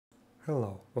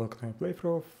Hello, welcome to my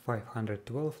playthrough of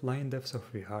 512 Linedefs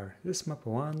of VR. This map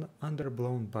 1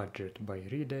 Underblown budget by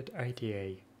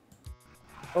Redead-ITA.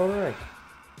 Alright,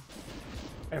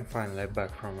 I'm finally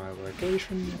back from my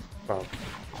vacation. Well,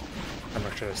 I'm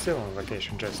actually still on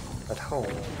vacation, just at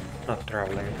home, not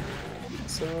traveling.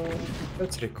 So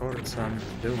let's record some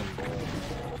Doom.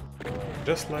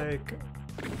 Just like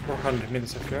 400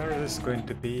 minutes of VR, this is going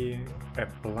to be a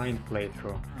blind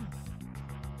playthrough.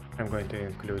 I'm going to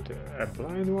include a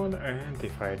blind one, and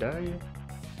if I die,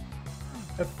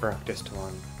 a practiced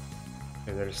one.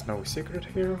 There's no secret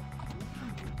here.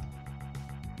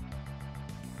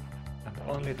 And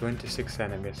only 26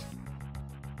 enemies.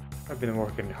 I've been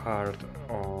working hard,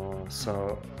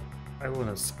 so I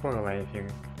wouldn't spoil anything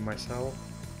to myself.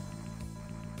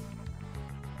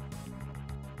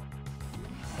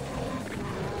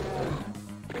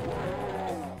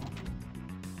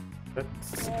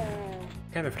 That's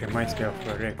kind of reminds me of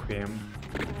Requiem.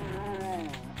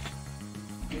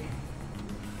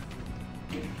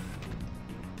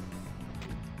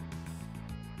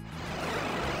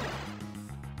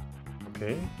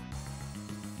 Okay.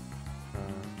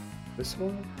 This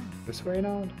one? This way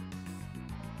now?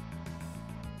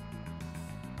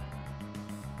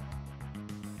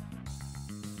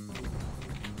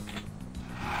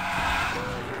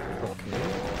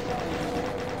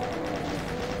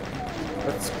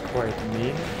 That's quite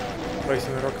mean,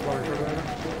 placing a rocket launcher there.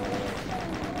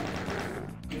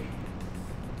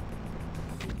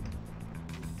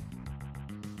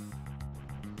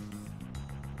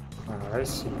 I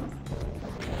see.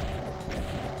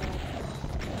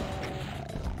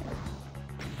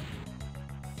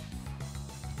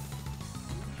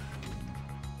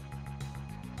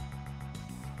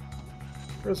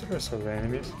 Where's the rest of the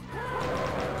enemies?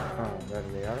 Oh, there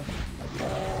they are.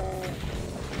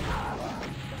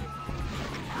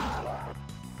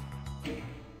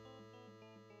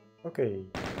 Okay,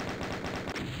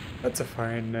 that's a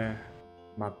fine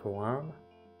map 1.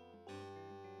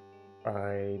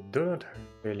 I do not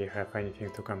really have anything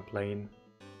to complain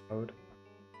about,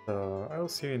 so I'll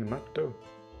see you in map 2.